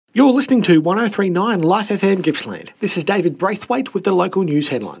You're listening to 103.9 Life FM Gippsland. This is David Braithwaite with the local news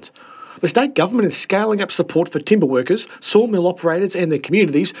headlines. The state government is scaling up support for timber workers, sawmill operators and their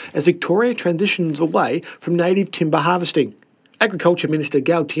communities as Victoria transitions away from native timber harvesting. Agriculture Minister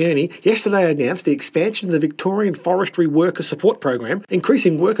Gal Tierney yesterday announced the expansion of the Victorian Forestry Worker Support Program,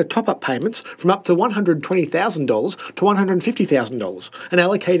 increasing worker top-up payments from up to $120,000 to $150,000 and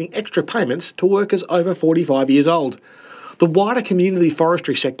allocating extra payments to workers over 45 years old. The wider community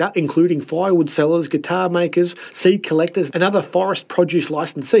forestry sector, including firewood sellers, guitar makers, seed collectors and other forest produce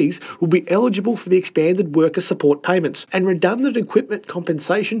licensees, will be eligible for the expanded worker support payments and redundant equipment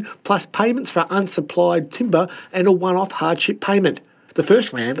compensation, plus payments for unsupplied timber and a one-off hardship payment. The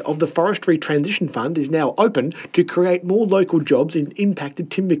first round of the Forestry Transition Fund is now open to create more local jobs in impacted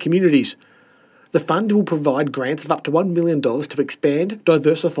timber communities. The fund will provide grants of up to $1 million to expand,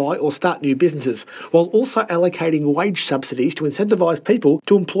 diversify or start new businesses, while also allocating wage subsidies to incentivise people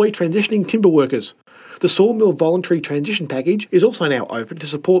to employ transitioning timber workers. The Sawmill Voluntary Transition Package is also now open to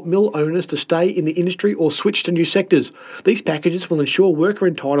support mill owners to stay in the industry or switch to new sectors. These packages will ensure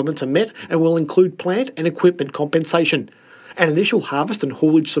worker entitlements are met and will include plant and equipment compensation. An initial harvest and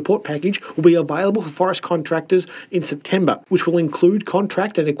haulage support package will be available for forest contractors in September, which will include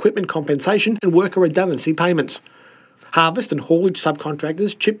contract and equipment compensation and worker redundancy payments. Harvest and haulage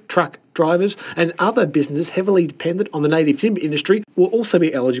subcontractors, chip truck drivers and other businesses heavily dependent on the native timber industry will also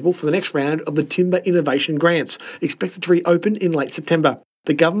be eligible for the next round of the Timber Innovation Grants, expected to reopen in late September.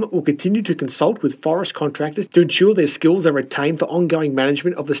 The government will continue to consult with forest contractors to ensure their skills are retained for ongoing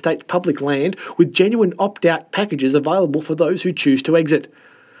management of the state's public land, with genuine opt-out packages available for those who choose to exit.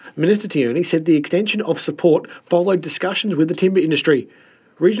 Minister Tierney said the extension of support followed discussions with the timber industry.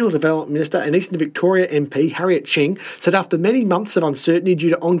 Regional Development Minister and Eastern Victoria MP Harriet Ching said after many months of uncertainty due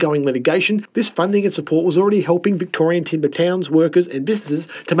to ongoing litigation, this funding and support was already helping Victorian timber towns, workers and businesses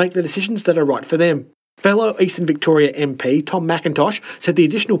to make the decisions that are right for them. Fellow Eastern Victoria MP Tom McIntosh said the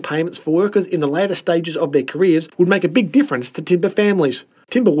additional payments for workers in the later stages of their careers would make a big difference to timber families.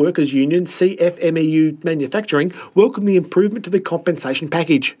 Timber Workers Union CFMEU Manufacturing welcomed the improvement to the compensation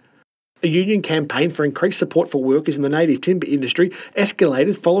package. A union campaign for increased support for workers in the native timber industry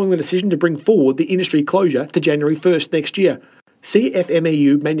escalated following the decision to bring forward the industry closure to January 1st next year.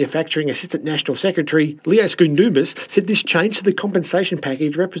 CFMEU Manufacturing Assistant National Secretary Leo Skundubis said this change to the compensation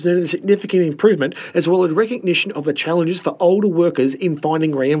package represented a significant improvement as well as recognition of the challenges for older workers in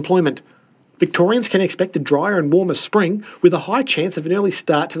finding re-employment. Victorians can expect a drier and warmer spring with a high chance of an early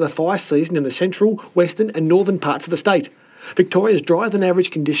start to the fire season in the central, western and northern parts of the state. Victoria's drier than average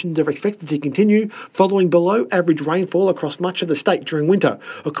conditions are expected to continue following below average rainfall across much of the state during winter,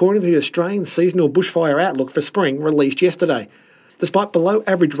 according to the Australian Seasonal Bushfire Outlook for Spring released yesterday. Despite below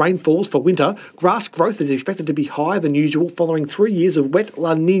average rainfalls for winter, grass growth is expected to be higher than usual following 3 years of wet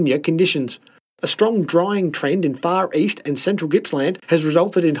La Nina conditions. A strong drying trend in far east and central Gippsland has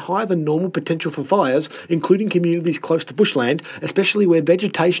resulted in higher than normal potential for fires, including communities close to bushland, especially where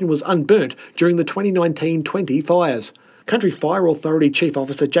vegetation was unburnt during the 2019-20 fires. Country Fire Authority Chief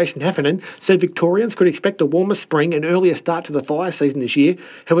Officer Jason Heffernan said Victorians could expect a warmer spring and earlier start to the fire season this year.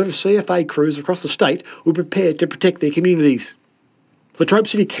 However, CFA crews across the state were prepared to protect their communities. Latrobe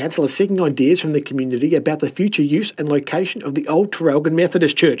City Council is seeking ideas from the community about the future use and location of the old Traralgon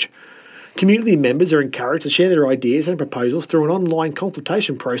Methodist Church. Community members are encouraged to share their ideas and proposals through an online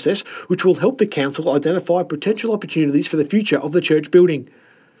consultation process which will help the council identify potential opportunities for the future of the church building.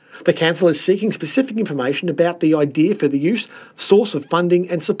 The council is seeking specific information about the idea for the use, source of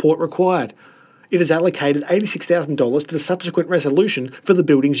funding and support required. It has allocated $86,000 to the subsequent resolution for the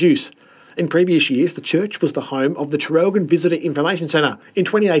building's use. In previous years, the church was the home of the Traralgon Visitor Information Centre. In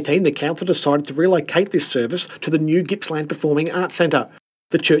 2018, the council decided to relocate this service to the new Gippsland Performing Arts Centre.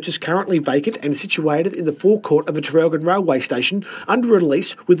 The church is currently vacant and is situated in the forecourt of the Traralgon Railway Station under a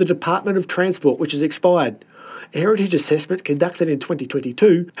lease with the Department of Transport, which has expired. A heritage assessment conducted in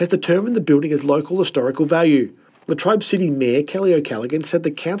 2022 has determined the building as local historical value. Latrobe City Mayor Kelly O'Callaghan said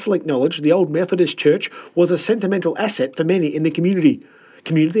the council acknowledged the old Methodist Church was a sentimental asset for many in the community.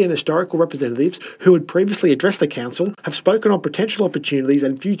 Community and historical representatives who had previously addressed the council have spoken on potential opportunities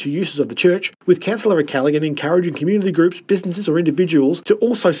and future uses of the church, with Councillor O'Callaghan encouraging community groups, businesses or individuals to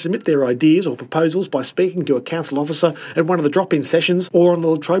also submit their ideas or proposals by speaking to a council officer at one of the drop-in sessions or on the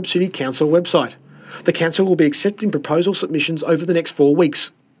Latrobe City Council website. The council will be accepting proposal submissions over the next 4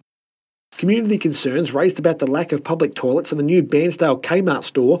 weeks. Community concerns raised about the lack of public toilets in the new Bairnsdale Kmart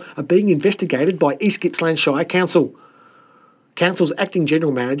store are being investigated by East Gippsland Shire Council. Council's Acting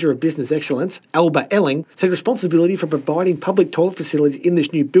General Manager of Business Excellence, Alba Elling, said responsibility for providing public toilet facilities in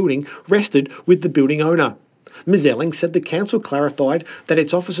this new building rested with the building owner. Ms Elling said the council clarified that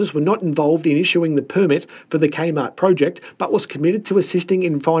its officers were not involved in issuing the permit for the Kmart project, but was committed to assisting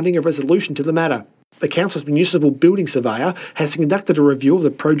in finding a resolution to the matter. The council's municipal building surveyor has conducted a review of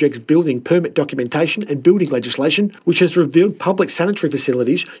the project's building permit documentation and building legislation, which has revealed public sanitary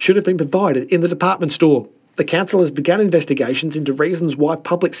facilities should have been provided in the department store. The council has begun investigations into reasons why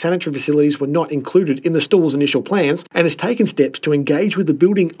public sanitary facilities were not included in the store's initial plans and has taken steps to engage with the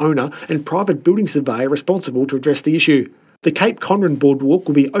building owner and private building surveyor responsible to address the issue. The Cape Conran Boardwalk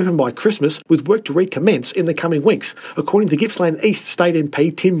will be open by Christmas, with work to recommence in the coming weeks, according to Gippsland East State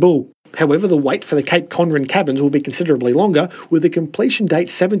MP Tim Bull. However, the wait for the Cape Conran cabins will be considerably longer, with the completion date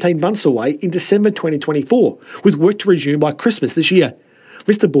 17 months away in December 2024, with work to resume by Christmas this year.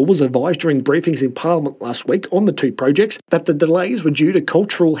 Mr Bull was advised during briefings in Parliament last week on the two projects that the delays were due to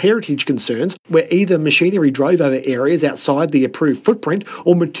cultural heritage concerns, where either machinery drove over areas outside the approved footprint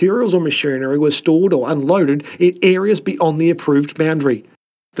or materials or machinery were stored or unloaded in areas beyond the approved boundary.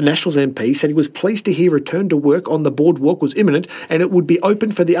 The Nationals MP said he was pleased to hear return to work on the boardwalk was imminent and it would be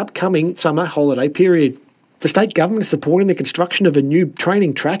open for the upcoming summer holiday period. The state government is supporting the construction of a new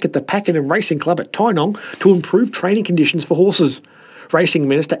training track at the Pakenham Racing Club at Tynong to improve training conditions for horses. Racing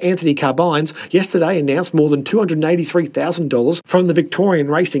Minister Anthony Carbines yesterday announced more than $283,000 from the Victorian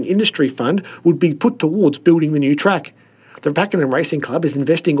Racing Industry Fund would be put towards building the new track. The Pakenham Racing Club is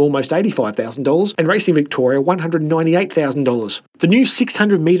investing almost $85,000 and Racing Victoria $198,000. The new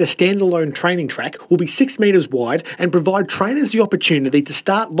 600-metre standalone training track will be 6 metres wide and provide trainers the opportunity to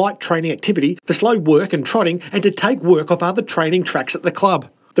start light training activity for slow work and trotting and to take work off other training tracks at the club.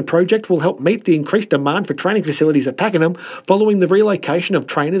 The project will help meet the increased demand for training facilities at Pakenham following the relocation of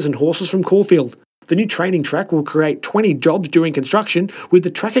trainers and horses from Caulfield. The new training track will create 20 jobs during construction, with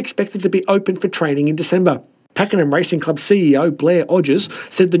the track expected to be open for training in December. Pakenham Racing Club CEO Blair Odgers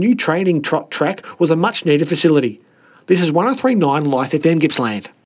said the new training trot track was a much-needed facility. This is 103.9 Life FM Gippsland.